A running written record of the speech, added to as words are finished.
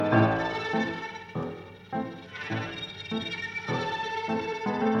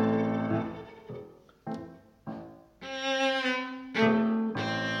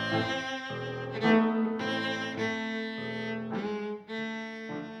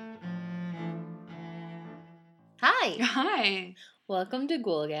Hi. Hi. Welcome to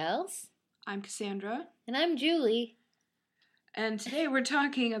Ghoul Gals. I'm Cassandra. And I'm Julie. And today we're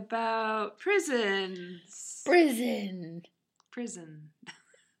talking about prisons. Prison. Prison.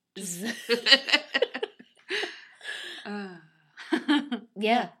 Yeah.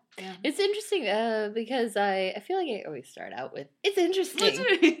 Yeah. It's interesting because I feel like I always start out with, it's interesting.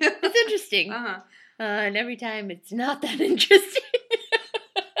 It's It's interesting. And every time it's not that interesting.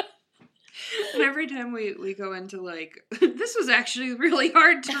 And every time we go into this was actually really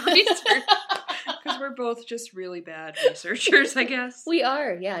hard to research. Because we're both just really bad researchers, I guess. We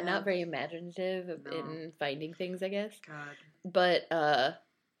are, not very imaginative No. in finding things, I guess. God. But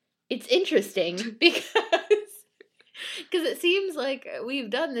it's interesting because it seems like we've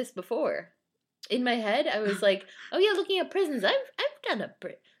done this before. In my head, I was like, oh yeah, looking at prisons. I've done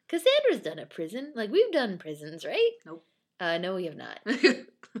Cassandra's done a prison. Like, we've done prisons, right? Nope. No, we have not.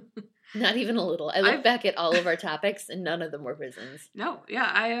 Not even a little. I look back at all of our topics, and none of them were prisons. No, yeah,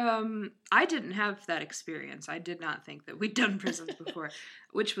 I didn't have that experience. I did not think that we'd done prisons before,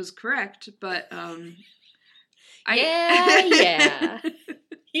 which was correct, but Yeah.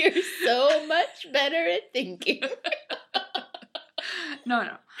 You're so much better at thinking.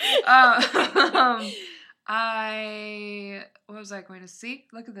 No. What was I going to see?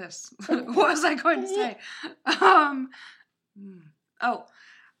 Look at this. What was I going to say?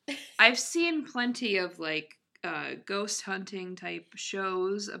 I've seen plenty of ghost hunting type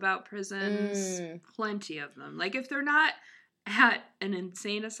shows about prisons. Plenty of them. Like, if they're not at an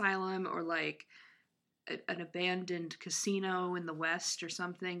insane asylum or an abandoned casino in the West or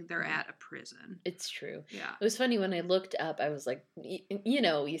something, they're at a prison. It's true. Yeah. It was funny when I looked up, I was like,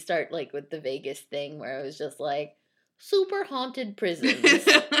 you start with the Vegas thing where I was just like, super haunted prisons.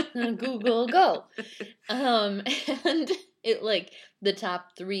 Google go. And it the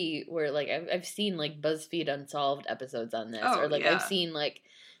top 3 were I've seen BuzzFeed Unsolved episodes on this. I've seen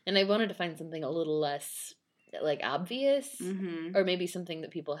and I wanted to find something a little less obvious. Mm-hmm. Or maybe something that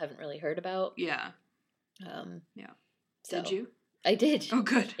people haven't really heard about. Yeah. Yeah. So, did you? I did. Oh,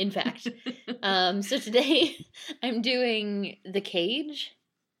 good. In fact. So today I'm doing The Cage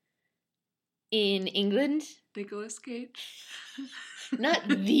in England. Nicolas Cage. Not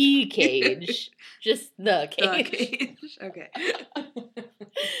The Cage. Just The Cage. The Cage. Okay.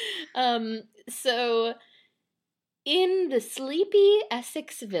 So in the sleepy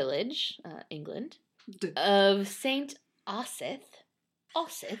Essex village, England, of St. Osyth,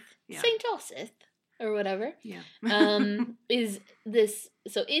 Yeah. St. Osyth, or whatever, Yeah. is this,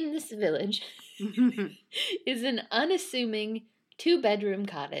 so in this village is an unassuming 2-bedroom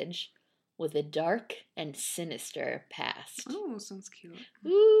cottage with a dark and sinister past. Oh, sounds cute.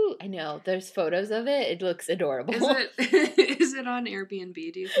 Ooh, I know. There's photos of it. It looks adorable. Is it on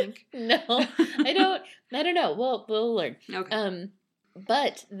Airbnb, do you think? No, I don't know. We'll learn. Okay.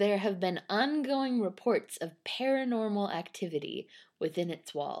 But there have been ongoing reports of paranormal activity within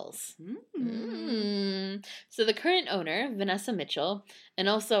its walls. So the current owner, Vanessa Mitchell, and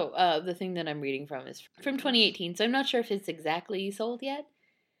also the thing that I'm reading from is from 2018, so I'm not sure if it's exactly sold yet.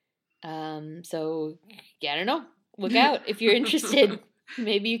 So, yeah, I don't know. Look out. If you're interested,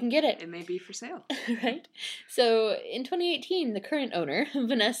 maybe you can get it. It may be for sale. Right? So, in 2018, the current owner,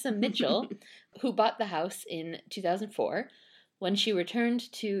 Vanessa Mitchell, who bought the house in 2004, when she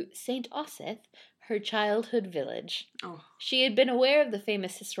returned to St. Osyth, her childhood village. Oh. She had been aware of the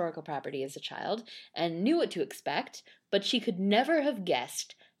famous historical property as a child and knew what to expect, but she could never have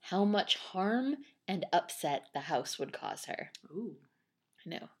guessed how much harm and upset the house would cause her. Ooh. I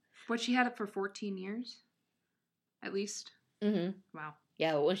know. What, she had it for 14 years? At least? Mm-hmm. Wow.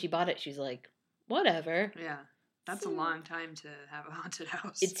 Yeah, when she bought it, she was like, whatever. Yeah. That's a long time to have a haunted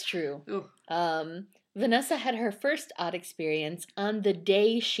house. It's true. Ooh. Vanessa had her first odd experience on the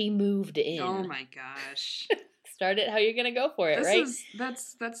day she moved in. Oh my gosh. Start it how you're going to go for it, right?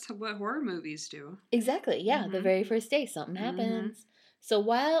 That's what horror movies do. Exactly, yeah. Mm-hmm. The very first day, something happens. Mm-hmm. So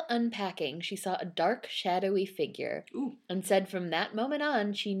while unpacking, she saw a dark, shadowy figure. Ooh. And said from that moment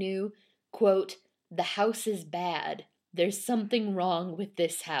on, she knew, quote, the house is bad. There's something wrong with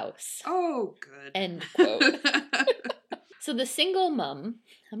this house. Oh, good. End quote. So the single mum,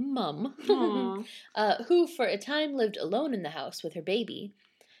 who for a time lived alone in the house with her baby,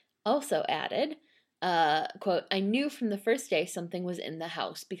 also added, quote, I knew from the first day something was in the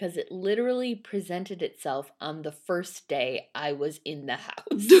house because it literally presented itself on the first day I was in the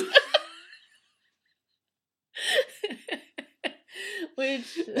house.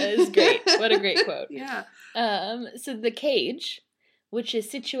 Which is great. What a great quote. Yeah. So the Cage, which is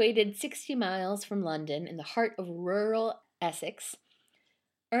situated 60 miles from London in the heart of rural Essex,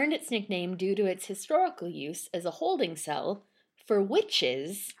 earned its nickname due to its historical use as a holding cell for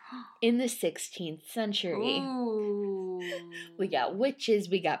witches in the 16th century. Ooh. We got witches,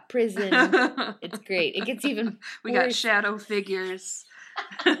 we got prison. It's great. It gets even We worse. got shadow figures.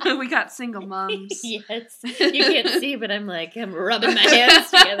 We got single moms. Yes. You can't see, but I'm rubbing my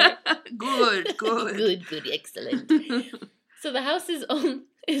hands together. Good. Good, excellent. So the house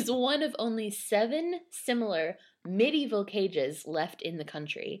is one of only 7 similar medieval cages left in the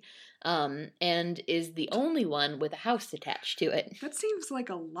country, and is the only one with a house attached to it. That seems like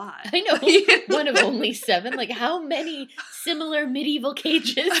a lot. I know. One of only 7. How many similar medieval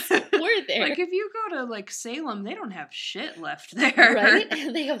cages were there? If you go to Salem, they don't have shit left there, right?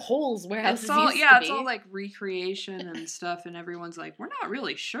 They have holes where houses used to be. It's all recreation and stuff, and everyone's we're not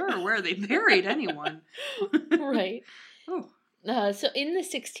really sure where they buried anyone. Right. Oh. So in the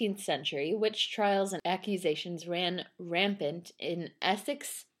 16th century, witch trials and accusations ran rampant in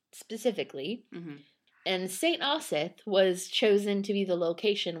Essex specifically, and St. Osyth was chosen to be the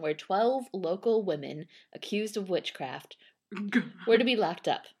location where 12 local women accused of witchcraft were to be locked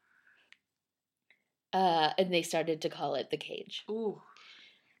up. And they started to call it the Cage. Ooh.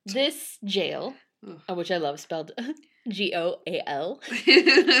 This jail, which I love spelled G-O-A-L.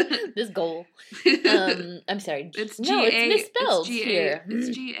 This goal. I'm sorry. It's misspelled here.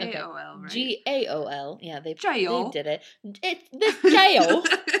 It's G-A-O-L, right? G-A-O-L. Yeah, they did it. It's this jail.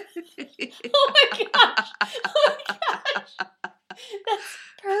 Oh my gosh. That's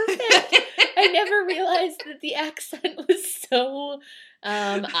perfect. I never realized that the accent was so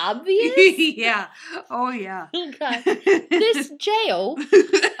obvious. Yeah. Oh yeah. Oh god. This jail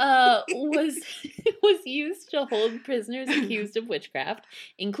was used to hold prisoners accused of witchcraft,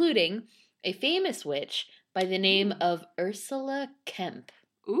 including a famous witch by the name of Ursula Kemp.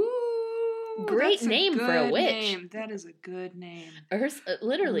 Ooh, great name for a witch. Name. That is a good name.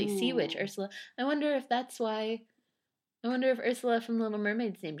 Literally, sea witch Ursula. I wonder if that's why. I wonder if Ursula from Little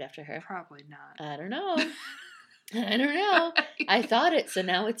Mermaid's named after her. Probably not. I don't know. I don't know. I thought it, so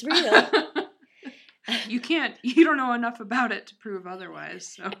now it's real. You don't know enough about it to prove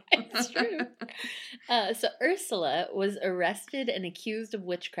otherwise, so. It's true. So Ursula was arrested and accused of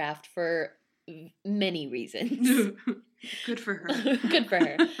witchcraft for many reasons. Good for her. Good for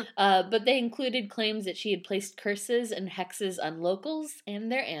her. But they included claims that she had placed curses and hexes on locals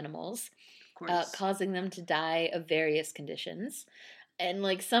and their animals, causing them to die of various conditions. And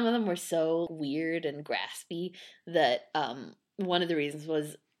some of them were so weird and graspy that one of the reasons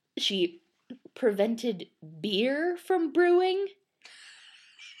was she prevented beer from brewing.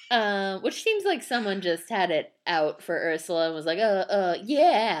 Which seems like someone just had it out for Ursula and was like,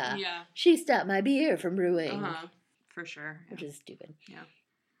 yeah. She stopped my beer from brewing. For sure. Yeah. Which is stupid. Yeah.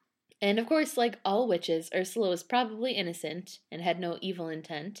 And of course, like all witches, Ursula was probably innocent and had no evil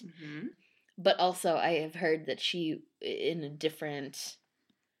intent. Mm-hmm. But also, I have heard that she, in a different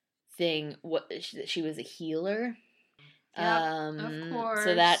thing, she was a healer. Of course.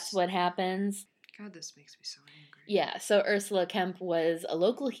 So that's what happens. God, this makes me so angry. Yeah, so Ursula Kemp was a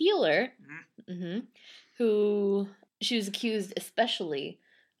local healer who she was accused especially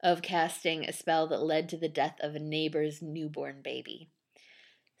of casting a spell that led to the death of a neighbor's newborn baby.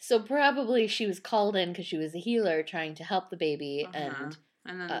 So probably she was called in because she was a healer trying to help the baby, and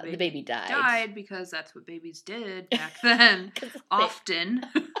then the baby died. Died because that's what babies did back then. Often.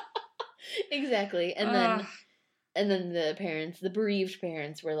 Exactly. And then the parents, the bereaved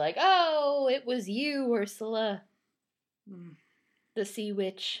parents, were like, "Oh, it was you, Ursula, the sea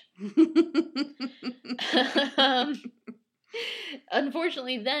witch."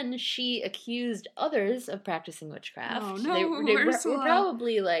 Unfortunately, then she accused others of practicing witchcraft. Oh no, they were Ursula.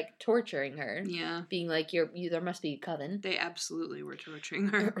 probably torturing her. Yeah, being like, there must be a coven." They absolutely were torturing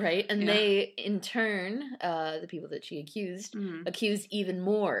her, right? And they, in turn, the people that she accused even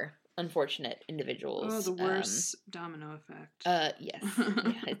more unfortunate individuals. Oh, the worst domino effect. Yes,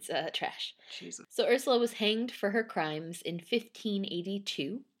 it's trash. Jesus. So Ursula was hanged for her crimes in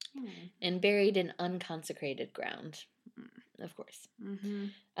 1582 and buried in unconsecrated ground. Of course. Mm-hmm.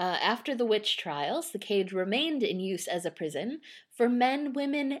 After the witch trials, the cage remained in use as a prison for men,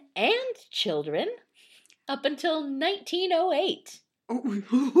 women, and children up until 1908.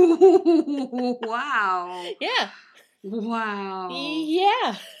 Oh. Wow. Yeah. Wow.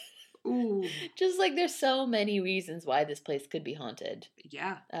 Yeah. Ooh. Just there's so many reasons why this place could be haunted.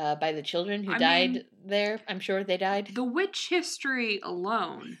 Yeah. By the children who died there. I'm sure they died. The witch history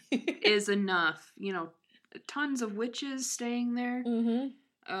alone is enough. Tons of witches staying there.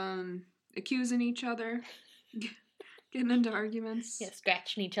 Mm-hmm. Accusing each other. Getting into arguments. Yeah,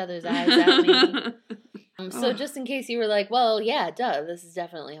 scratching each other's eyes out, maybe. So Ugh. just in case you were like, well, yeah, duh, this is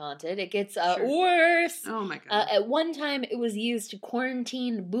definitely haunted, it gets Sure. worse. Oh my god. At one time, it was used to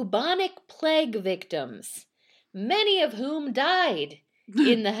quarantine bubonic plague victims, many of whom died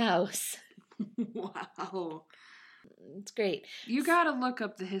in the house. Wow. It's great. You gotta look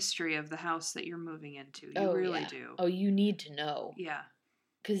up the history of the house that you're moving into. You really do. Oh, you need to know. Yeah.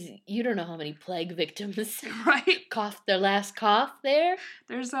 Because you don't know how many plague victims Right? coughed their last cough there.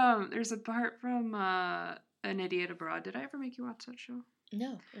 There's a part from An Idiot Abroad. Did I ever make you watch that show?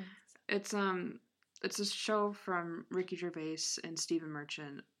 No. It's a show from Ricky Gervais and Stephen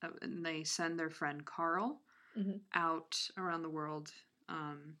Merchant, and they send their friend Carl out around the world,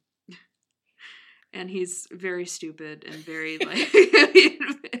 and he's very stupid and very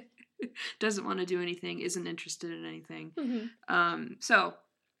like doesn't want to do anything, isn't interested in anything. So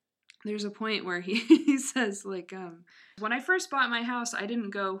there's a point where he says like, when I first bought my house, I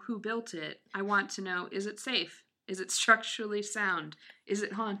didn't go, who built it? I want to know, is it safe? Is it structurally sound? Is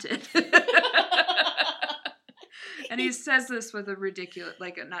it haunted? And he says this with a ridiculous,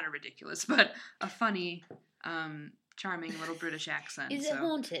 like, not a ridiculous, but a funny, charming little British accent. Is it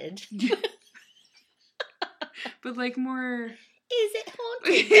haunted? But, like, more... Is it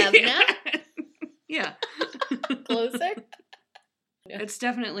haunted, Governor? Yeah. Closer? It's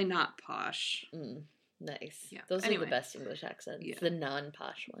definitely not posh. Nice. Yeah. Those Anyway. are the best English accents. Yeah. The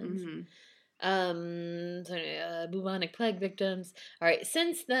non-posh ones. Mm-hmm. Bubonic plague victims. All right.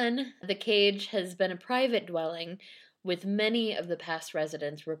 Since then, the cage has been a private dwelling, with many of the past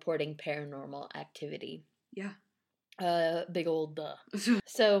residents reporting paranormal activity. Yeah. Big old duh.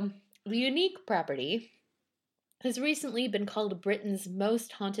 So, the unique property has recently been called Britain's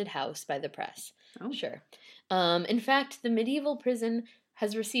most haunted house by the press. Oh. Sure. In fact, the medieval prison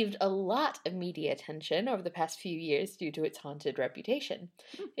has received a lot of media attention over the past few years due to its haunted reputation.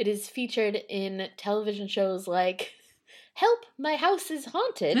 It is featured in television shows like Help, My House is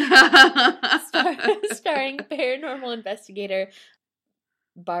Haunted, starring paranormal investigator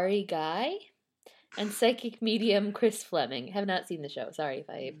Barry Guy and psychic medium Chris Fleming. Have not seen the show. Sorry if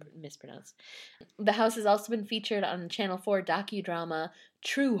I mispronounced. The house has also been featured on Channel 4 docudrama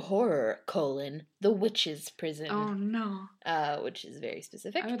True Horror, The Witch's Prison. Oh, no. Which is very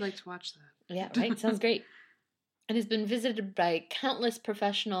specific. I would like to watch that. Yeah, right? Sounds great. It has been visited by countless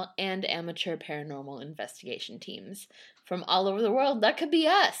professional and amateur paranormal investigation teams from all over the world. That could be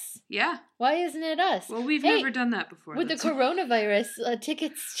us. Yeah. Why isn't it us? Well, we've never done that before. With the coronavirus,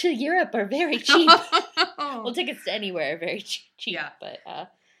 tickets to Europe are very cheap. Well, tickets to anywhere are very cheap. Yeah. But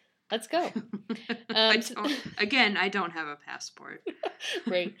let's go. I don't have a passport.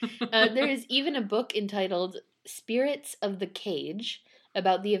 Right. There is even a book entitled Spirits of the Cage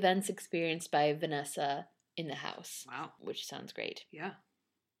about the events experienced by Vanessa in the house. Wow. Which sounds great. Yeah.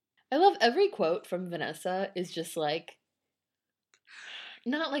 I love every quote from Vanessa is just like,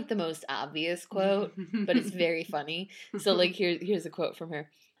 not like the most obvious quote, but it's very funny. So like here's a quote from her.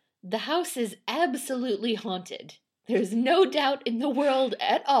 The house is absolutely haunted. There's no doubt in the world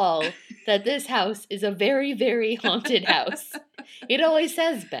at all that this house is a very, very haunted house. It always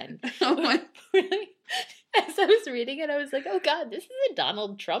has been. Oh my. Really? As I was reading it, I was like, oh God, this is a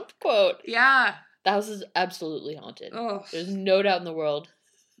Donald Trump quote. Yeah. The house is absolutely haunted. Oh. There's no doubt in the world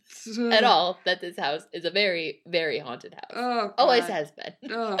at all that this house is a very, very haunted house. Oh, God. Always has been.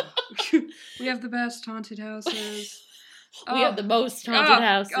 Oh. We have the best haunted houses. We have the most haunted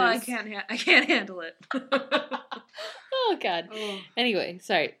houses. Oh, I can't handle it. Oh God. Oh. Anyway,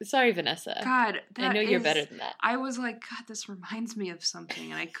 sorry, Vanessa. God, I know you're better than that. I was like, God, this reminds me of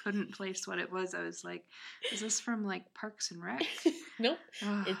something, and I couldn't place what it was. I was like, is this from like Parks and Rec? Nope.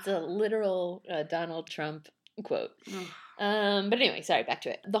 Oh. It's a literal Donald Trump quote. Oh. But anyway, sorry, back to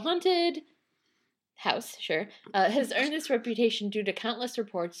it. The haunted house, has earned this reputation due to countless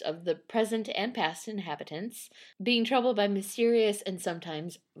reports of the present and past inhabitants being troubled by mysterious and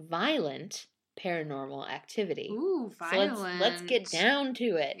sometimes violent paranormal activity. Ooh, violent. So let's get down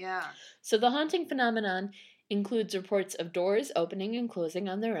to it. Yeah. So the haunting phenomenon includes reports of doors opening and closing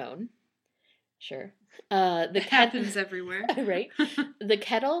on their own. Sure. It happens everywhere. Right. The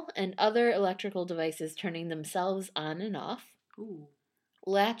kettle and other electrical devices turning themselves on and off. Ooh.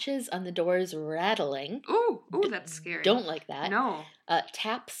 Latches on the doors rattling. Ooh, that's scary. Don't like that. No.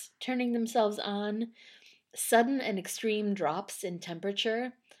 Taps turning themselves on. Sudden and extreme drops in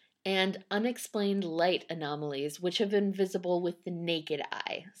temperature. And unexplained light anomalies, which have been visible with the naked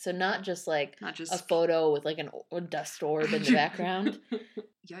eye. So not just like a photo with like a dust orb in the background.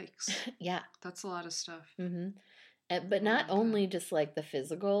 Yikes. Yeah. That's a lot of stuff. Mm-hmm. But not only just like the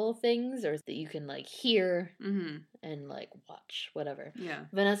physical things or that you can like hear and like watch, whatever. Yeah.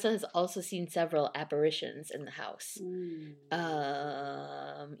 Vanessa has also seen several apparitions in the house.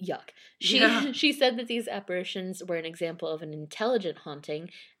 Yuck. She said that these apparitions were an example of an intelligent haunting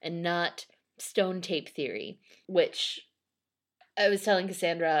and not stone tape theory, which I was telling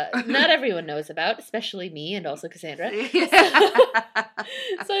Cassandra, not everyone knows about, especially me and also Cassandra. Yeah.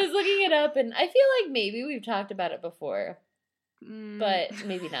 So I was looking it up, and I feel like maybe we've talked about it before, but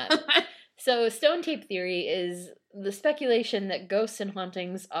maybe not. So stone tape theory is the speculation that ghosts and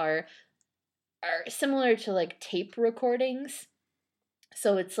hauntings are similar to like tape recordings.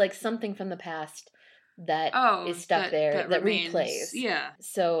 So it's like something from the past that is stuck there that replays. Yeah.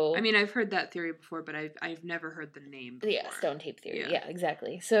 So I mean, I've heard that theory before, but I've never heard the name before. Yeah, stone tape theory. Yeah,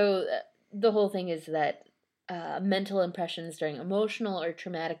 exactly. So the whole thing is that mental impressions during emotional or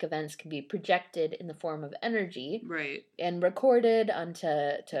traumatic events can be projected in the form of energy. Right. And recorded onto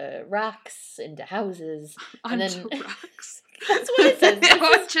rocks, into houses. Onto rocks. That's what it says.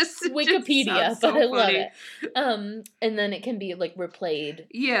 It's just Wikipedia, but I love it. And then it can be like replayed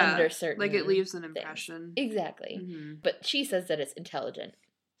under certain like it leaves an impression. Things. Exactly. But she says that it's intelligent.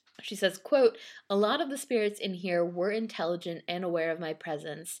 She says, quote, "A lot of the spirits in here were intelligent and aware of my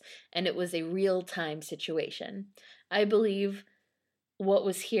presence, and it was a real-time situation. I believe what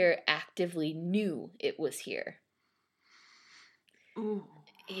was here actively knew it was here." Ooh.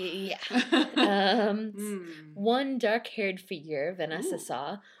 Yeah. One dark-haired figure Vanessa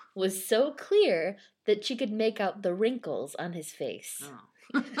saw was so clear that she could make out the wrinkles on his face.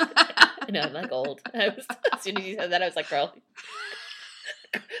 Oh. I know, I'm like old. As soon as you said that, I was like, girl,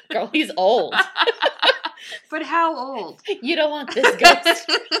 he's old. But how old? You don't want this ghost.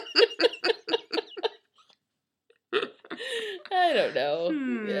 I don't know.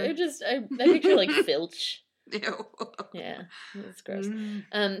 I picture like Filch. Ew. Yeah, it's gross.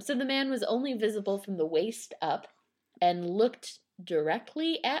 So the man was only visible from the waist up and looked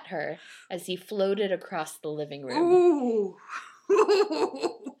directly at her as he floated across the living room. Ooh.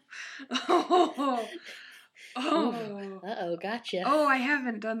 Oh. Uh-oh, gotcha. Oh, I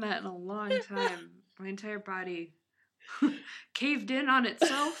haven't done that in a long time. My entire body caved in on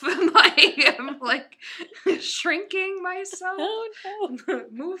itself, and I'm like shrinking myself. Oh no.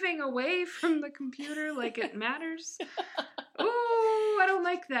 Moving away from the computer like it matters. Ooh, I don't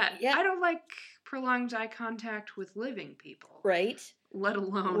like that. Yeah. I don't like prolonged eye contact with living people. Right? Let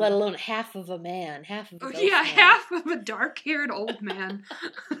alone half of a man, half of a ghost man. half of a dark-haired old man.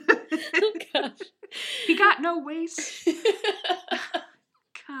 Oh gosh. He got no waist.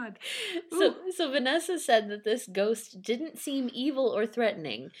 God. So Vanessa said that this ghost didn't seem evil or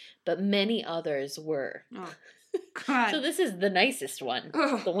threatening, but many others were. Oh, God. So this is the nicest one,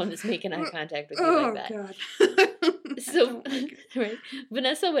 the one that's making eye contact with you like that. God. So, right,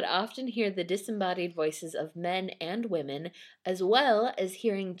 Vanessa would often hear the disembodied voices of men and women, as well as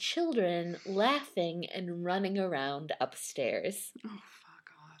hearing children laughing and running around upstairs. Oh, fuck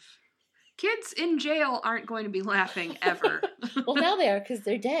off. Kids in jail aren't going to be laughing ever. Well, now they are because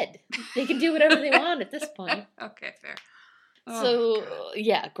they're dead. They can do whatever they want at this point. Okay, fair.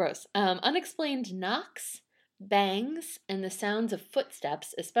 Yeah, gross. Unexplained knocks, bangs, and the sounds of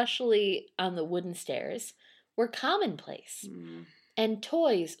footsteps, especially on the wooden stairs, were commonplace. And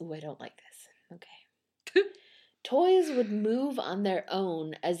toys... Ooh, I don't like this. Okay. Toys would move on their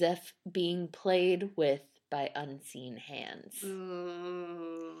own as if being played with by unseen hands.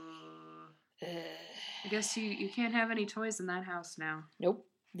 I guess you can't have any toys in that house now. Nope.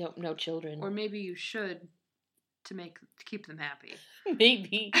 No children. Or maybe you should to keep them happy.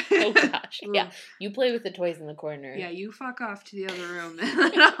 Maybe. Oh gosh. Yeah. You play with the toys in the corner. Yeah, you fuck off to the other room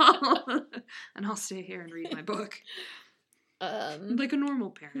and I'll stay here and read my book. Like a normal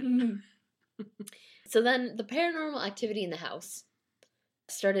parent. So then the paranormal activity in the house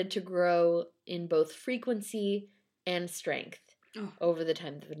started to grow in both frequency and strength over the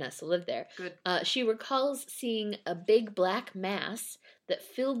time that Vanessa lived there. Good. She recalls seeing a big black mass that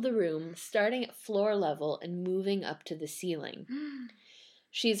filled the room, starting at floor level and moving up to the ceiling.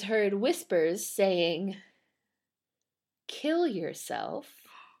 She's heard whispers saying, "Kill yourself."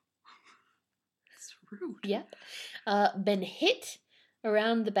 That's rude. Yep. Been hit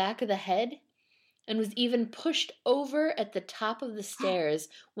around the back of the head and was even pushed over at the top of the stairs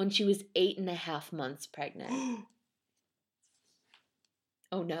when she was 8.5 months pregnant.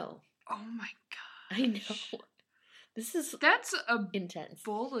 Oh no. Oh my god. I know. That's intense.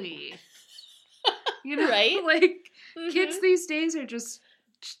 Bully. You know, right? Like kids these days are just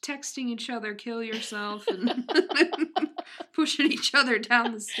texting each other, "Kill yourself," and pushing each other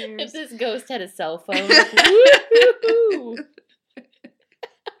down the If stairs. this ghost had a cell phone. Woo-hoo-hoo.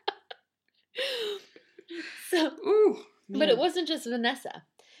 So, Ooh, but it man. wasn't just Vanessa.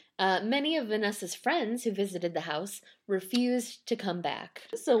 Many of Vanessa's friends who visited the house refused to come back.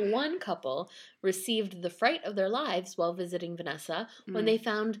 So one couple received the fright of their lives while visiting Vanessa when they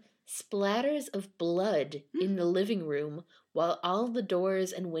found splatters of blood in the living room while all the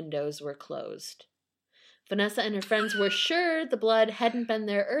doors and windows were closed. Vanessa and her friends were sure the blood hadn't been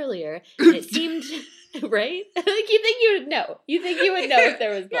there earlier, and it seemed... Right? Like, you think you would know. You think you would know if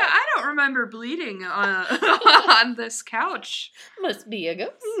there was blood. Yeah, I don't remember bleeding on this couch. Must be a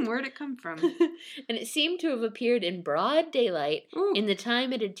ghost. Where'd it come from? And it seemed to have appeared in broad daylight Ooh. in the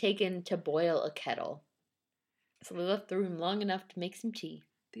time it had taken to boil a kettle. So they left the room long enough to make some tea.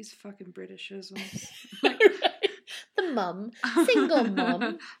 These fucking Britishisms. Right? The mum. Single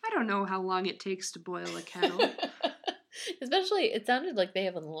mum. I don't know how long it takes to boil a kettle. Especially, it sounded like they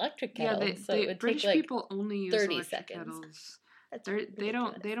have an electric kettle, so it would British take like people only use 30 electric seconds. kettles. That's They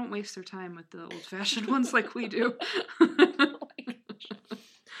ridiculous. don't waste their time with the old fashioned ones like we do.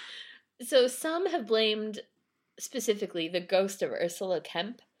 So some have blamed specifically the ghost of Ursula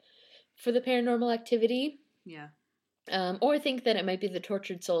Kemp for the paranormal activity. Yeah. Or think that it might be the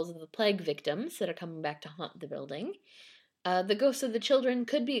tortured souls of the plague victims that are coming back to haunt the building. The ghosts of the children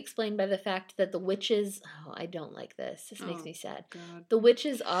could be explained by the fact that the witches... Oh, I don't like this. This makes me sad. God. The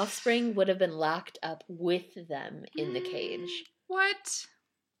witches' offspring would have been locked up with them in the cage. What?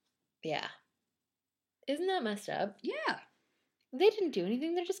 Yeah. Isn't that messed up? Yeah. They didn't do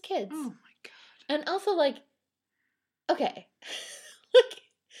anything. They're just kids. Oh my god. And also, like... Okay. Like,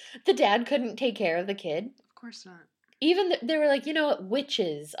 the dad couldn't take care of the kid. Of course not. Even they were like, you know what,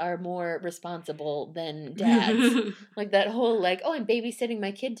 witches are more responsible than dads. Like that whole like, oh, I'm babysitting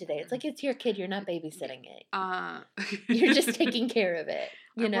my kid today. It's like, it's your kid, you're not babysitting it. You're just taking care of it.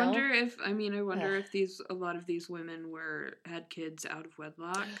 You know? I wonder if a lot of these women had kids out of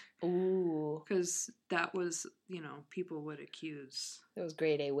wedlock. Ooh. Because that was, people would accuse That was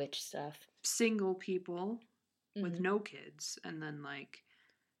grade A witch stuff. single people with Mhm. no kids and then like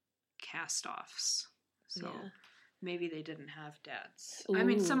cast-offs. So Yeah. maybe they didn't have dads. I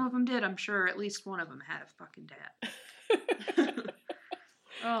mean, some Ooh. of them did. I'm sure at least one of them had a fucking dad.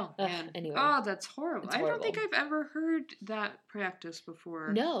 Oh, man. Anyway. Oh, that's horrible. It's I don't think horrible. I've ever heard that practice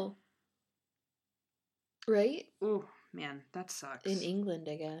before. No. Right? Oh, man, that sucks. In England,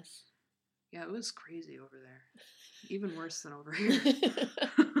 I guess. Yeah, it was crazy over there. Even worse than over here.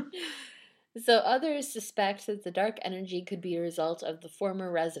 So others suspect that the dark energy could be a result of the former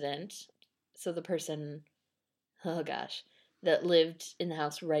resident, so the person, oh gosh, that lived in the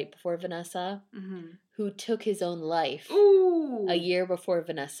house right before Vanessa, who took his own life Ooh! a year before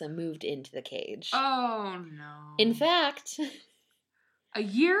Vanessa moved into the cage. Oh, no. In fact, a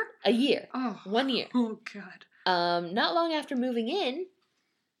year? a year. Oh. 1 year. Oh, God. Not long after moving in,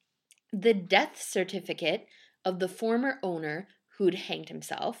 the death certificate of the former owner who'd hanged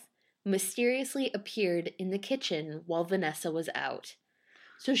himself mysteriously appeared in the kitchen while Vanessa was out.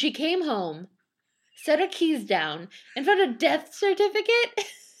 So she came home, set her keys down, and found a death certificate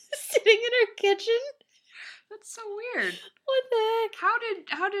sitting in her kitchen. That's so weird. What the heck?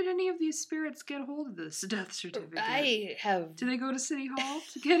 How did any of these spirits get hold of this death certificate? I have... Do they go to City Hall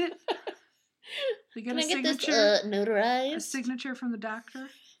to get it? They get Can a I get signature? this notarized? A signature from the doctor?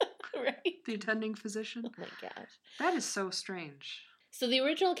 Right? The attending physician? Oh my gosh. That is so strange. So the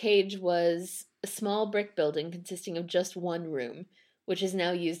original cage was a small brick building consisting of just one room, which is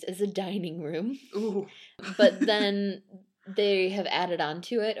now used as a dining room. Ooh. But then they have added on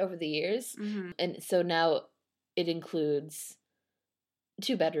to it over the years. Mm-hmm. And so now it includes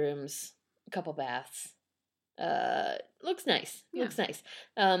 2 bedrooms, a couple baths. Looks nice. Yeah. Looks nice.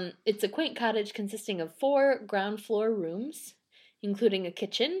 It's a quaint cottage consisting of 4 ground floor rooms, including a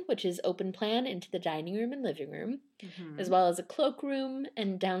kitchen, which is open plan into the dining room and living room, Mm-hmm. as well as a cloakroom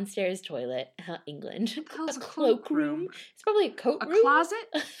and downstairs toilet. England. What the hell's A a cloakroom? It's probably a coat A room. closet?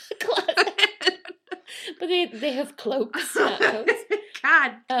 A closet. But they have cloaks, not coats.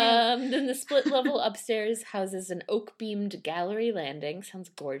 God damn. Then the split level upstairs houses an oak-beamed gallery landing. Sounds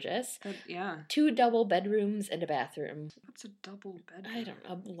gorgeous. Yeah. 2 double bedrooms and a bathroom. What's a double bedroom? I don't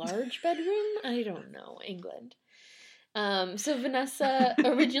know. A large bedroom? I don't know. England. So Vanessa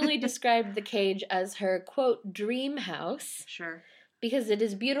originally described the cage as her, quote, dream house Sure. because it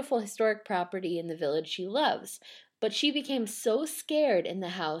is beautiful historic property in the village she loves. But she became so scared in the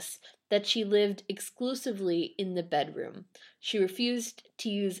house that she lived exclusively in the bedroom. She refused to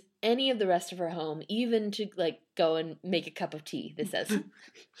use any of the rest of her home, even to like go and make a cup of tea. This says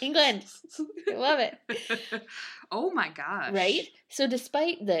England. I love it. Oh my gosh. Right? So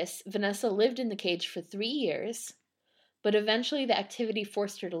despite this, Vanessa lived in the cage for 3 years, but eventually the activity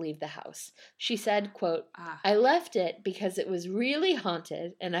forced her to leave the house. She said, quote, I left it because it was really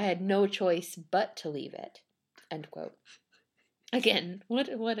haunted and I had no choice but to leave it. End quote. Again, what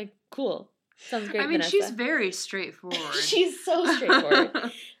a cool. Sounds great, I mean, Vanessa. she's very straightforward. She's so straightforward.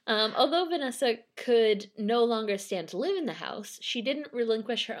 Although Vanessa could no longer stand to live in the house, she didn't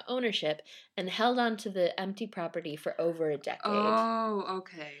relinquish her ownership and held on to the empty property for over a decade. Oh,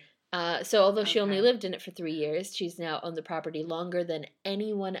 okay. So although she only lived in it for 3 years, she's now owned the property longer than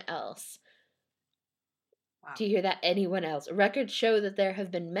anyone else. Wow. Do you hear that? Anyone else? Records show that there have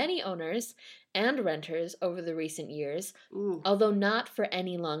been many owners and renters over the recent years, although not for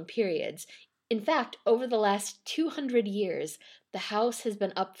any long periods. In fact, over the last 200 years, the house has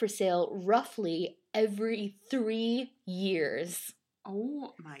been up for sale roughly every 3 years.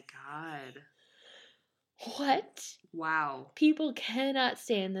 Oh my God. What? Wow. People cannot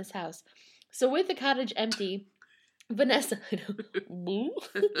stay in this house. So with the cottage empty, Vanessa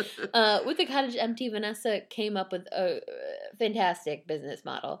came up with a fantastic business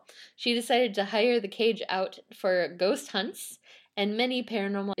model. She decided to hire the cage out for ghost hunts, and many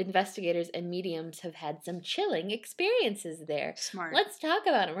paranormal investigators and mediums have had some chilling experiences there. Smart. Let's talk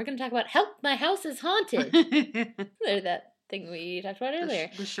about them. We're going to talk about Help, My House is Haunted. They're that thing we talked about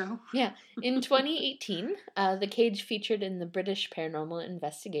earlier. The show? Yeah. In 2018, the cage featured in the British paranormal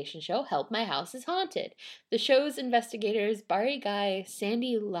investigation show Help, My House is Haunted. The show's investigators, Barry Guy,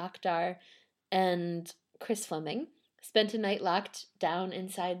 Sandy Lockdar, and Chris Fleming, spent a night locked down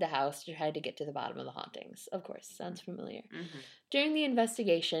inside the house to try to get to the bottom of the hauntings. Of course, sounds familiar. Mm-hmm. During the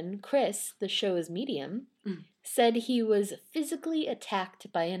investigation, Chris, the show's medium, said he was physically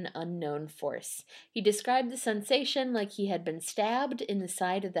attacked by an unknown force. He described the sensation like he had been stabbed in the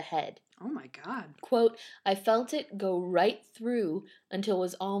side of the head. Oh my God. Quote, I felt it go right through until it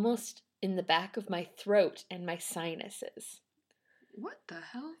was almost in the back of my throat and my sinuses. What the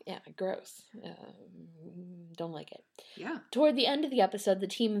hell? Yeah, gross. Don't like it. Yeah. Toward the end of the episode, the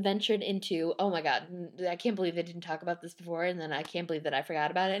team ventured into, oh my God, I can't believe they didn't talk about this before, and then I can't believe that I forgot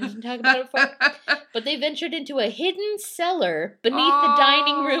about it and didn't talk about it before. But they ventured into a hidden cellar beneath the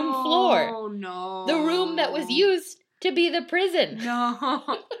dining room floor. Oh, no. The room that was used to be the prison.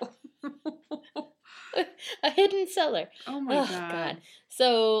 No. A hidden cellar. Oh my God.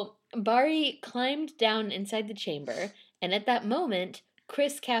 So Barry climbed down inside the chamber, and at that moment,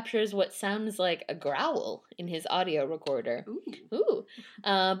 Chris captures what sounds like a growl in his audio recorder. Ooh.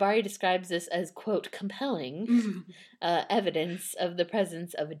 Barry describes this as, quote, compelling evidence of the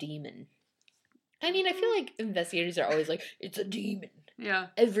presence of a demon. I mean, I feel like investigators are always like, it's a demon. Yeah.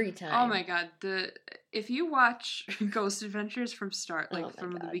 Every time. Oh my God. If you watch Ghost Adventures from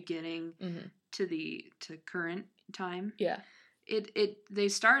the beginning to current time. Yeah. They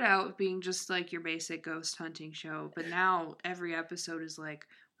start out being just like your basic ghost hunting show, but now every episode is like,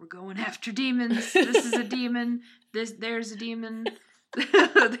 we're going after demons. This is a demon. There's a demon.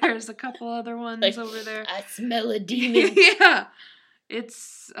 There's a couple other ones like, over there. I smell a demon. Yeah.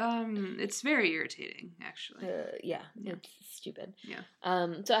 It's very irritating, actually. Yeah, it's stupid. Yeah.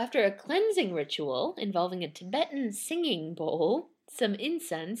 So after a cleansing ritual involving a Tibetan singing bowl, some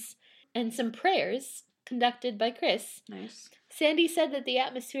incense, and some prayers conducted by Chris. Nice. Sandy said that the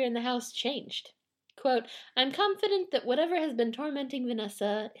atmosphere in the house changed. Quote, I'm confident that whatever has been tormenting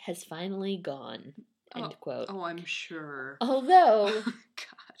Vanessa has finally gone. End quote. Oh, I'm sure. Although,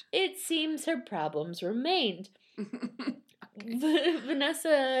 God. It seems her problems remained.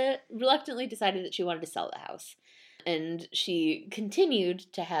 Vanessa reluctantly decided that she wanted to sell the house. And she continued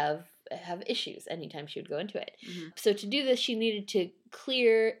to have issues anytime she would go into it. Mm-hmm. So to do this, she needed to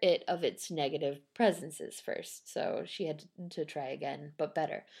clear it of its negative presences first. So she had to try again, but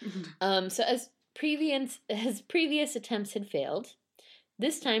better. Mm-hmm. So as previous attempts had failed,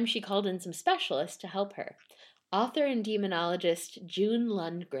 this time she called in some specialists to help her. Author and demonologist June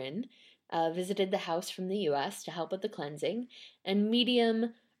Lundgren visited the house from the U.S. to help with the cleansing, and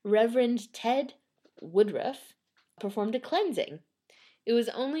medium Reverend Ted Woodruff performed a cleansing. It was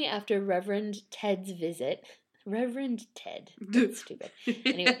only after Reverend Ted's visit, Reverend Ted, that's stupid.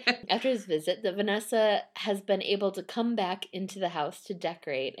 Anyway, after his visit, that Vanessa has been able to come back into the house to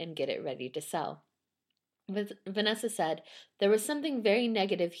decorate and get it ready to sell. Vanessa said, there was something very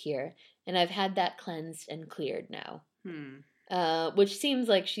negative here, and I've had that cleansed and cleared now. Which seems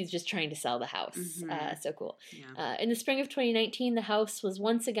like she's just trying to sell the house. Mm-hmm. So cool. Yeah. In the spring of 2019, the house was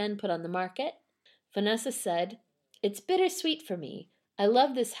once again put on the market. Vanessa said, it's bittersweet for me. I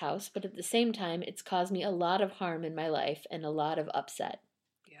love this house, but at the same time, it's caused me a lot of harm in my life and a lot of upset.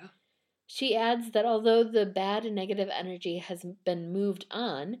 Yeah. She adds that although the bad and negative energy has been moved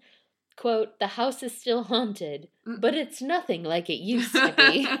on, quote, the house is still haunted, but it's nothing like it used to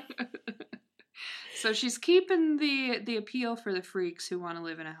be. So she's keeping the appeal for the freaks who want to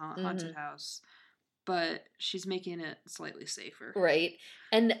live in a haunted house, but she's making it slightly safer. Right.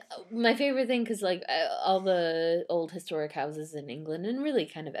 And my favorite thing, because like all the old historic houses in England and really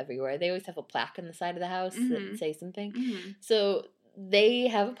kind of everywhere, they always have a plaque on the side of the house that say something. So they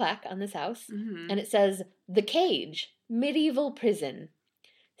have a plaque on this house, and it says, The Cage, Medieval Prison.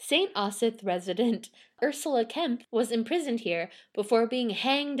 St. Osyth resident Ursula Kemp was imprisoned here before being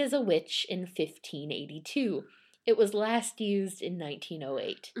hanged as a witch in 1582. It was last used in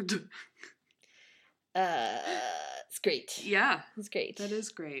 1908. It's great. Yeah. It's great. That is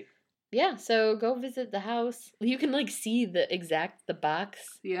great. Yeah, so go visit the house. You can like see the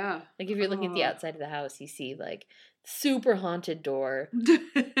box. Yeah. Like if you're looking at the outside of the house, you see like super haunted door.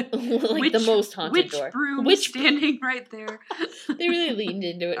 Like the most haunted door. Witch standing right there. They really leaned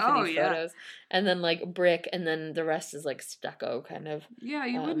into it for these photos. And then like brick, and then the rest is like stucco kind of. Yeah,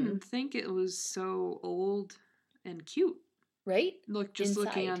 you wouldn't think it was so old and cute. Right? Just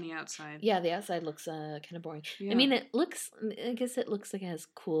looking on the outside. Yeah, the outside looks kind of boring. Yeah. I mean, I guess it looks like it has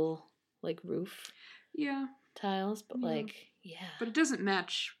cool like roof. Yeah. Tiles, but like, But it doesn't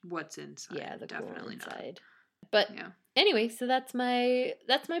match what's inside. Yeah, the definitely cool inside. Not. But anyway, so that's my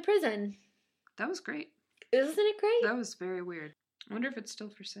prison. That was great. Isn't it great? That was very weird. I wonder if it's still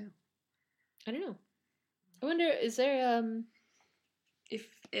for sale. I don't know. I wonder, is there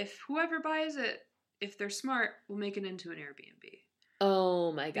if whoever buys it, if they're smart, will make it into an Airbnb.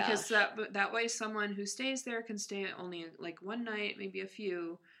 Oh my gosh. Because that way someone who stays there can stay only like one night, maybe a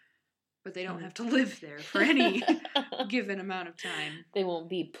few, but they don't have to live there for any given amount of time. They won't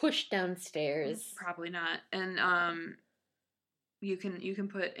be pushed downstairs. Probably not. And you can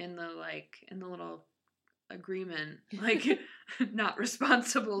put in the little agreement, like not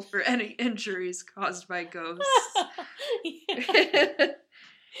responsible for any injuries caused by ghosts.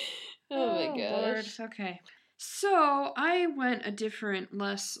 Oh my gosh. Lord. Okay. So I went a different,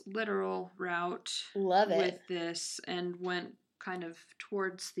 less literal route with this, and went kind of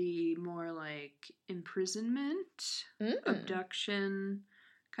towards the more like imprisonment, abduction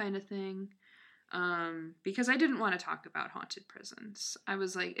kind of thing. Because I didn't want to talk about haunted prisons. I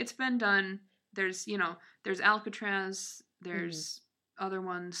was like, it's been done. There's Alcatraz, there's other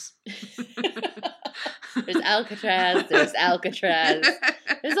ones. There's Alcatraz, there's Alcatraz.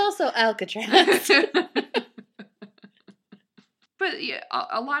 There's also Alcatraz. But yeah,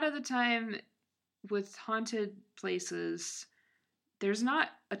 a lot of the time with haunted places, there's not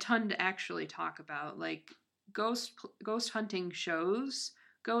a ton to actually talk about. Like ghost hunting shows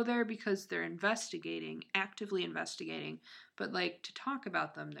go there because they're actively investigating. But like to talk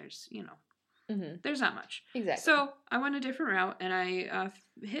about them, there's there's not much. Exactly. So I went a different route, and I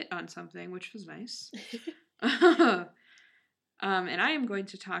hit on something, which was nice. And I am going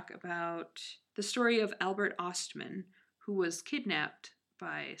to talk about the story of Albert Ostman, who was kidnapped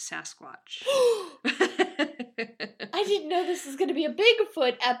by Sasquatch. I didn't know this was going to be a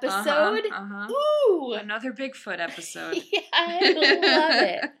Bigfoot episode. Ooh! Another Bigfoot episode. Yeah, I love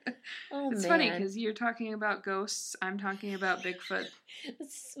it. Oh, it's funny because you're talking about ghosts, I'm talking about Bigfoot.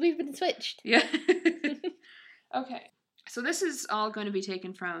 We've been switched. Yeah. Okay. So this is all going to be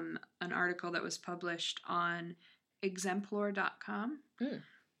taken from an article that was published on Exemplar.com.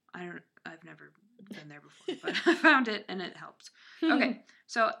 I've never been there before, but I found it and it helped. Okay,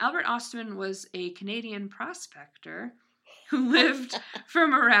 so Albert Ostman was a Canadian prospector who lived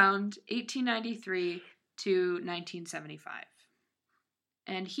from around 1893 to 1975.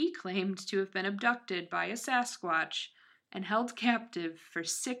 And he claimed to have been abducted by a Sasquatch and held captive for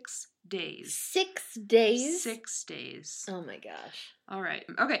 6 days. 6 days? 6 days. Oh my gosh. All right.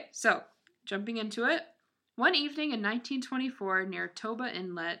 Okay, so jumping into it. One evening in 1924 near Toba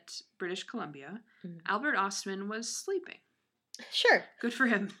Inlet, British Columbia, Albert Ostman was sleeping. Sure. Good for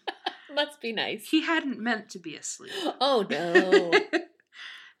him. Must be nice. He hadn't meant to be asleep. Oh, no.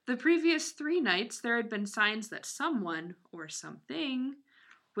 The previous 3 nights, there had been signs that someone, or something,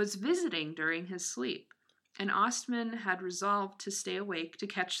 was visiting during his sleep, and Ostman had resolved to stay awake to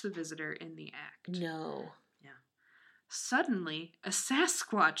catch the visitor in the act. No. Suddenly, a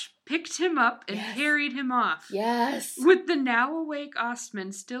Sasquatch picked him up and carried him off. Yes. With the now awake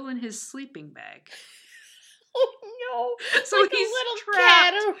Ostman still in his sleeping bag. Oh no. So like he's a little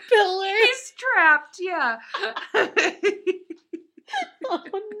trapped. Caterpillar. He's trapped, yeah.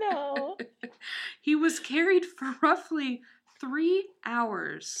 Oh no. He was carried for roughly 3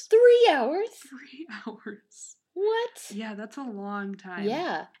 hours. 3 hours? 3 hours. What? Yeah, that's a long time.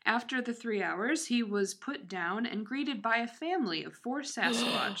 Yeah. After the 3 hours, he was put down and greeted by a family of 4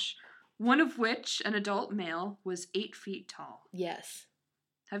 Sasquatch, one of which, an adult male, was 8 feet tall. Yes.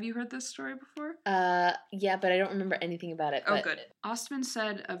 Have you heard this story before? Yeah, but I don't remember anything about it. Oh, good. Ostman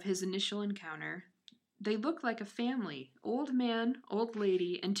said of his initial encounter, "They look like a family. Old man, old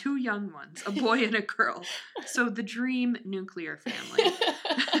lady, and 2 young ones, a boy and a girl. So the dream nuclear family."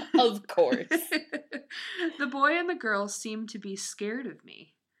 Of course. The boy and the girl seemed to be scared of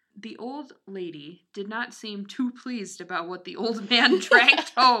me. The old lady did not seem too pleased about what the old man dragged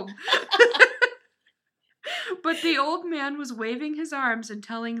home. But the old man was waving his arms and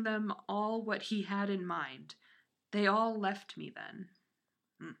telling them all what he had in mind. They all left me then.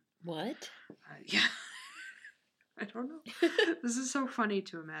 What? Yeah. I don't know. This is so funny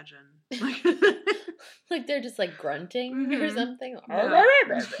to imagine. Like they're just like grunting or something. Yeah.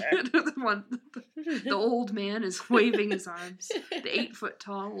 The old man is waving his arms. The 8-foot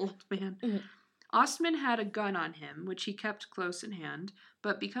tall old man. Ostman had a gun on him, which he kept close in hand,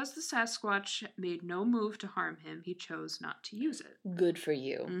 but because the Sasquatch made no move to harm him, he chose not to use it. Good for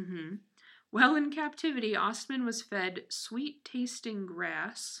you. Mm-hmm. While in captivity, Ostman was fed sweet-tasting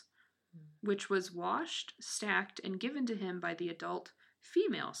grass, which was washed, stacked, and given to him by the adult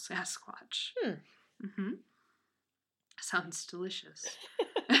female Sasquatch. Mm-hmm. Sounds delicious.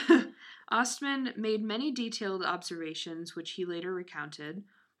 Ostman made many detailed observations, which he later recounted,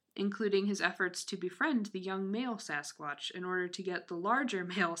 including his efforts to befriend the young male Sasquatch in order to get the larger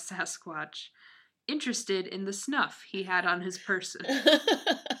male Sasquatch interested in the snuff he had on his person.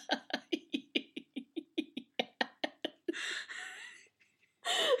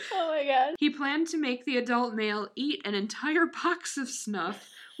 Oh my god. He planned to make the adult male eat an entire box of snuff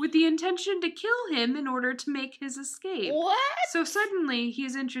with the intention to kill him in order to make his escape. What? So suddenly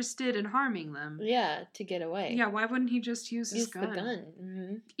he's interested in harming them. Yeah, to get away. Yeah, why wouldn't he just use his gun? The gun.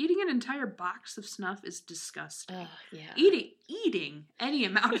 Mm-hmm. Eating an entire box of snuff is disgusting. Oh, yeah. Eating any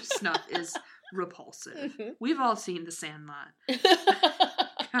amount of snuff is repulsive. We've all seen The Sandlot.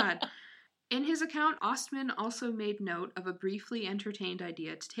 God. In his account, Ostman also made note of a briefly entertained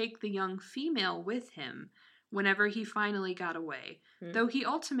idea to take the young female with him whenever he finally got away, though he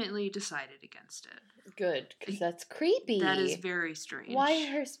ultimately decided against it. Good, because that's creepy. That is very strange. Why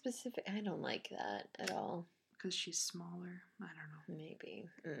her specific... I don't like that at all. Because she's smaller. I don't know. Maybe.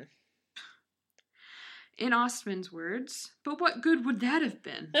 In Ostman's words, but what good would that have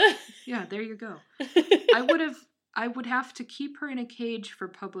been? Yeah, there you go. I would have to keep her in a cage for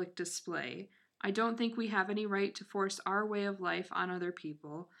public display. I don't think we have any right to force our way of life on other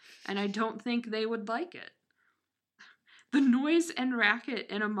people, and I don't think they would like it. The noise and racket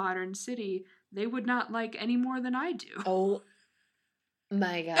in a modern city, they would not like any more than I do. Oh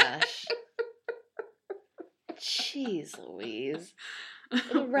my gosh. Jeez Louise.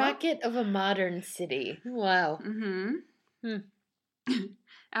 The racket of a modern city. Wow. Mm-hmm.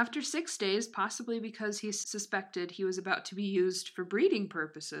 After 6 days, possibly because he suspected he was about to be used for breeding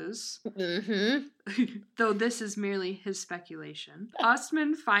purposes, though this is merely his speculation,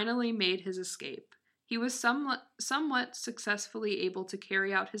 Ostman finally made his escape. He was somewhat successfully able to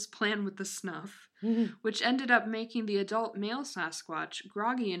carry out his plan with the snuff, which ended up making the adult male Sasquatch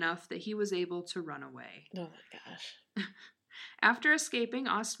groggy enough that he was able to run away. Oh my gosh. After escaping,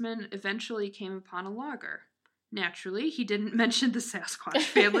 Ostman eventually came upon a logger. Naturally, he didn't mention the Sasquatch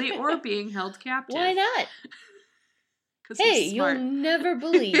family or being held captive. Why not? Hey, you'll never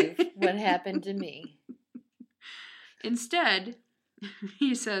believe what happened to me. Instead,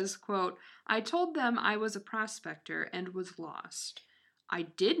 he says, quote, I told them I was a prospector and was lost. I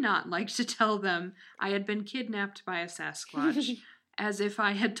did not like to tell them I had been kidnapped by a Sasquatch, as if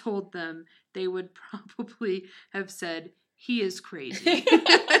I had told them, they would probably have said, he is crazy.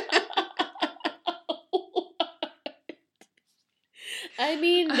 I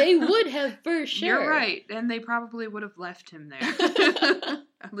mean, they would have for sure. You're right, and they probably would have left him there.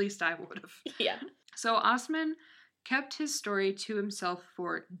 At least I would have. Yeah. So Ostman kept his story to himself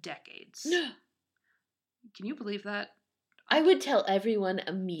for decades. Can you believe that? I would tell everyone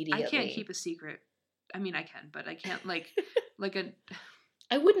immediately. I can't keep a secret. I mean, I can, but I can't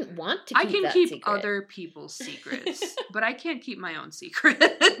I wouldn't want to keep I can that keep secret. Other people's secrets, but I can't keep my own secrets.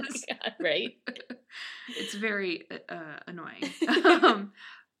 Oh my God, right? It's very annoying.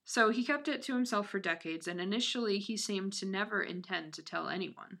 So he kept it to himself for decades, and initially he seemed to never intend to tell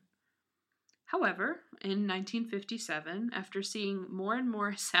anyone. However, in 1957, after seeing more and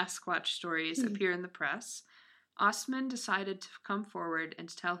more Sasquatch stories appear in the press, Ostman decided to come forward and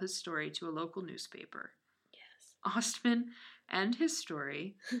tell his story to a local newspaper. Yes. Ostman and his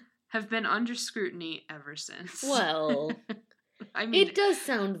story have been under scrutiny ever since. Well, I mean, it does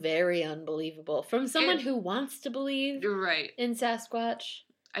sound very unbelievable from someone who wants to believe right in Sasquatch.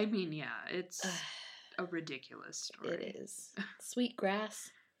 I mean, yeah, it's a ridiculous story. It is. Sweet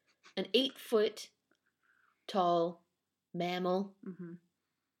grass, an 8-foot tall mammal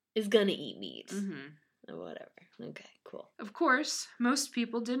is gonna eat meat. Whatever. Okay, cool. Of course, most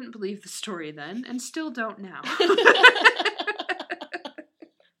people didn't believe the story then, and still don't now.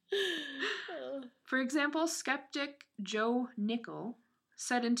 For example, skeptic Joe Nickel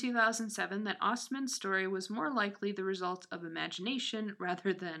said in 2007 that Ostman's story was more likely the result of imagination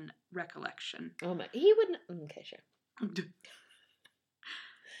rather than recollection. Oh my, he wouldn't. Okay, sure.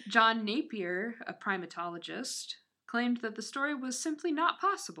 John Napier, a primatologist, claimed that the story was simply not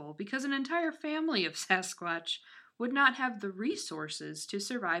possible because an entire family of Sasquatch would not have the resources to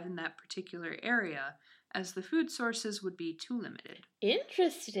survive in that particular area, as the food sources would be too limited.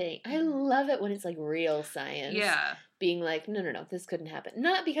 Interesting. I love it when it's like real science. Yeah. Being like, no, this couldn't happen.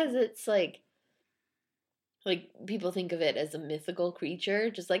 Not because it's like people think of it as a mythical creature,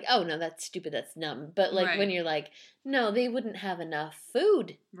 just like, oh no, that's stupid, that's dumb. But like when you're like, no, they wouldn't have enough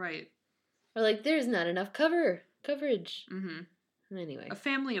food. Right. Or like, there's not enough coverage. Anyway. A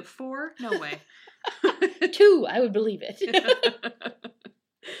family of 4? No way. 2, I would believe it.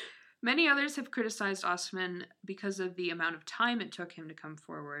 Many others have criticized Ostman because of the amount of time it took him to come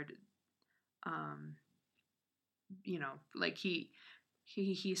forward. Like he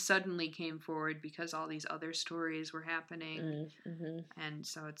suddenly came forward because all these other stories were happening. And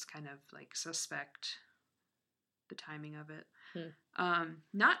so it's kind of like suspect, the timing of it.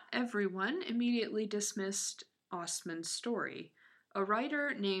 Not everyone immediately dismissed Ostman's story. A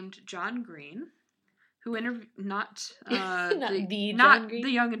writer named John Green, who interviewed not the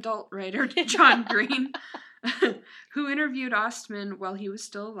young adult writer John Green, who interviewed Ostman while he was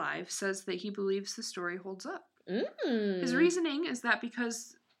still alive, says that he believes the story holds up. His reasoning is that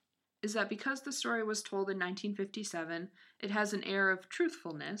because the story was told in 1957, it has an air of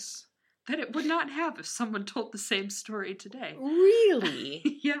truthfulness that it would not have if someone told the same story today.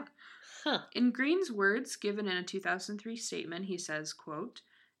 Really? Yeah. Huh. In Green's words, given in a 2003 statement, he says, quote,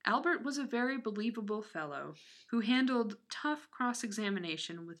 Albert was a very believable fellow who handled tough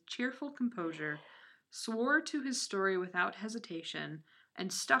cross-examination with cheerful composure, swore to his story without hesitation,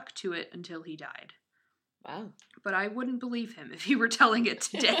 and stuck to it until he died. Wow. But I wouldn't believe him if he were telling it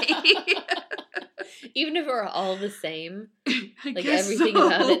today. Even if it were all the same. Like everything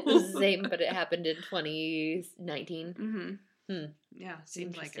about it was the same, but it happened in 2019. Yeah,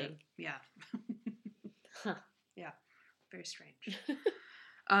 seems like it. Yeah. Huh. Yeah. Very strange.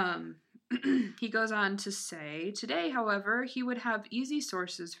 He goes on to say, today, however, he would have easy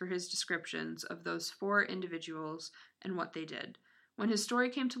sources for his descriptions of those 4 individuals and what they did. When his story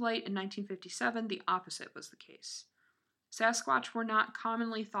came to light in 1957, the opposite was the case. Sasquatch were not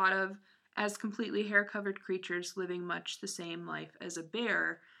commonly thought of as completely hair-covered creatures living much the same life as a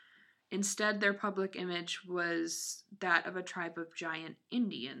bear. Instead, their public image was that of a tribe of giant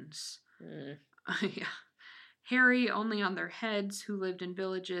Indians. Yeah. Hairy only on their heads, who lived in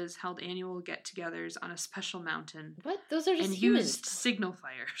villages, held annual get-togethers on a special mountain. What? Those are just and humans. Used signal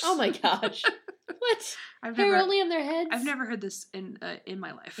fires. Oh my gosh. What? Hair only on their heads? I've never heard this in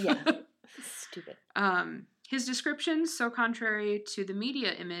my life. Yeah. Stupid. His descriptions, so contrary to the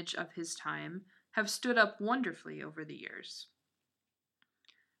media image of his time, have stood up wonderfully over the years.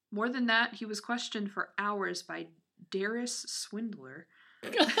 More than that, he was questioned for hours by Darius Swindler.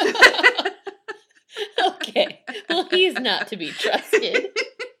 Okay. Well, he's not to be trusted.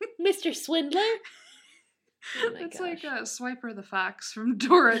 Mr. Swindler? Oh it's gosh. Like a Swiper the Fox from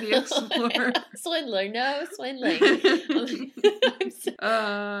Dora the Explorer. Swindler, no swindling.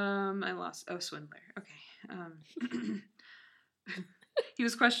 I lost. Oh, Swindler. Okay. He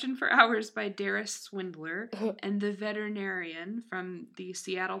was questioned for hours by Darius Swindler and the veterinarian from the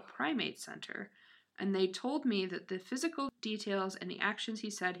Seattle Primate Center, and they told me that the physical details and the actions he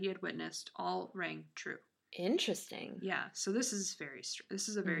said he had witnessed all rang true. Interesting. Yeah, so this is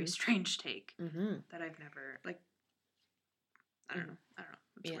a very strange take that I've never, I don't know.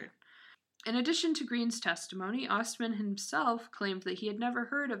 It's weird. In addition to Green's testimony, Ostman himself claimed that he had never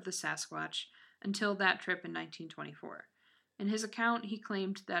heard of the Sasquatch until that trip in 1924. In his account, he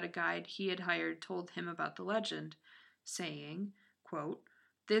claimed that a guide he had hired told him about the legend, saying, quote,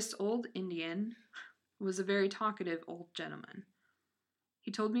 "This old Indian was a very talkative old gentleman.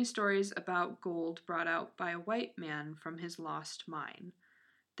 He told me stories about gold brought out by a white man from his lost mine.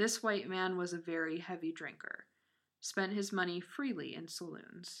 This white man was a very heavy drinker, spent his money freely in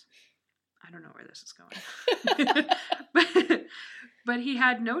saloons. I don't know where this is going. But he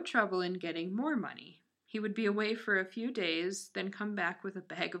had no trouble in getting more money. He would be away for a few days, then come back with a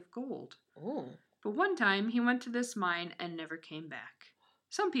bag of gold. Oh. But one time, he went to this mine and never came back.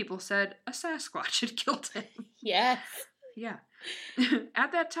 Some people said a Sasquatch had killed him. Yes. Yeah.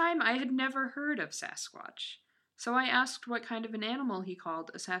 At that time, I had never heard of Sasquatch. So I asked what kind of an animal he called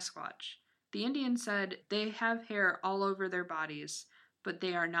a Sasquatch. The Indian said they have hair all over their bodies, but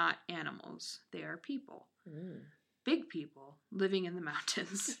they are not animals. They are people. Big people living in the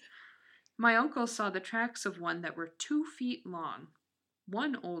mountains. My uncle saw the tracks of one that were 2 feet long.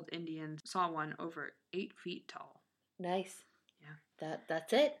 One old Indian saw one over 8 feet tall. Nice. Yeah.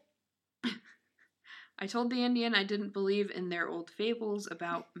 That's it. I told the Indian I didn't believe in their old fables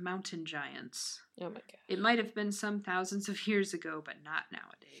about mountain giants. Oh my god. It might have been some thousands of years ago, but not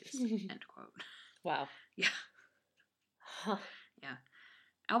nowadays. End quote. Wow. Yeah. Huh. Yeah.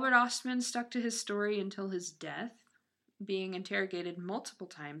 Albert Ostman stuck to his story until his death, being interrogated multiple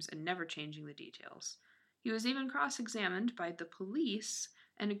times and never changing the details. He was even cross-examined by the police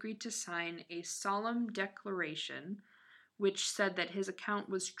and agreed to sign a solemn declaration which said that his account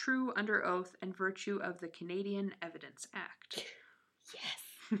was true under oath and virtue of the Canadian Evidence Act. Yes.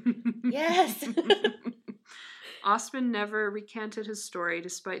 Yes. Ostman never recanted his story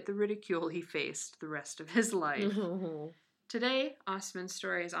despite the ridicule he faced the rest of his life. Today, Ostman's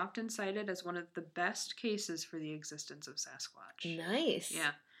story is often cited as one of the best cases for the existence of Sasquatch. Nice.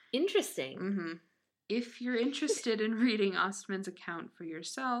 Yeah. Interesting. Mm-hmm. If you're interested in reading Ostman's account for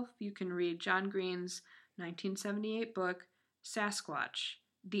yourself, you can read John Green's 1978 book, Sasquatch,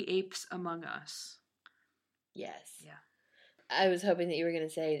 The Apes Among Us. Yes. Yeah. I was hoping that you were going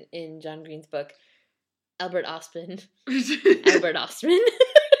to say in John Green's book, Albert Ostman. Albert Ostman.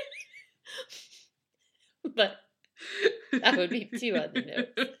 But that would be too on the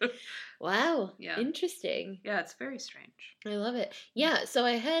nose. Wow. Yeah. Interesting. Yeah, it's very strange. I love it. Yeah, so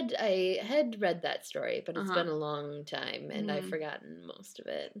I had read that story, but it's been a long time and I've forgotten most of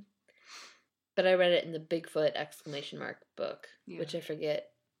it. But I read it in the Bigfoot ! Book, which I forget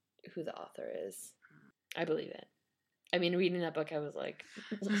who the author is. I believe it. I mean, reading that book, I was like,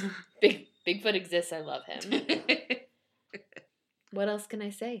 Bigfoot exists, I love him. What else can I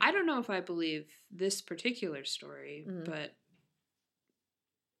say? I don't know if I believe this particular story, but...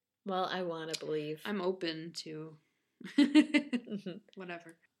 Well, I want to believe. I'm open to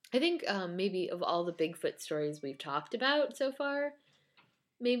whatever. I think maybe of all the Bigfoot stories we've talked about so far,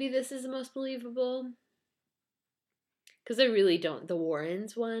 maybe this is the most believable. Because I really don't. The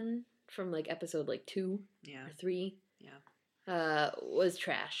Warrens one from like episode like 2 or 3 was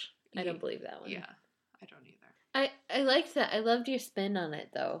trash. I don't believe that one. Yeah, I don't either. I liked that. I loved your spin on it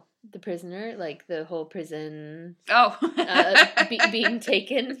though. The prisoner, like the whole prison being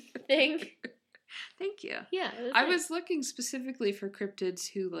taken thing. Thank you. Yeah, I was looking specifically for cryptids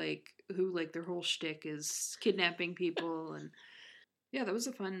who their whole shtick is kidnapping people, and yeah, that was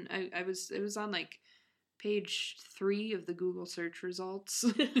a fun. It was on like page 3 of the Google search results.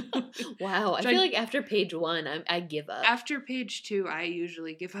 Wow, I feel like after page 1, I give up. After page 2, I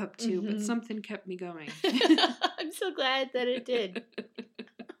usually give up too, but something kept me going. I'm so glad that it did.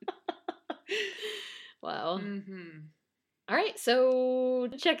 Wow. All right, so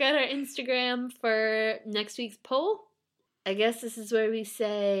check out our Instagram for next week's poll. I guess this is where we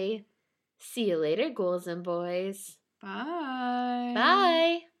say, see you later, ghouls and boys. Bye.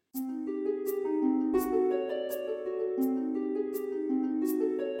 Bye.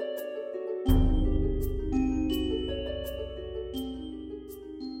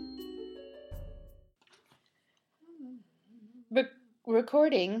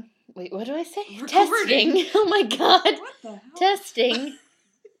 Recording. Wait, what do I say? Recording. Testing. Oh my god. What the hell? Testing.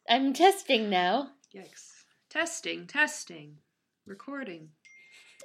 I'm testing now. Yikes. Testing. Recording.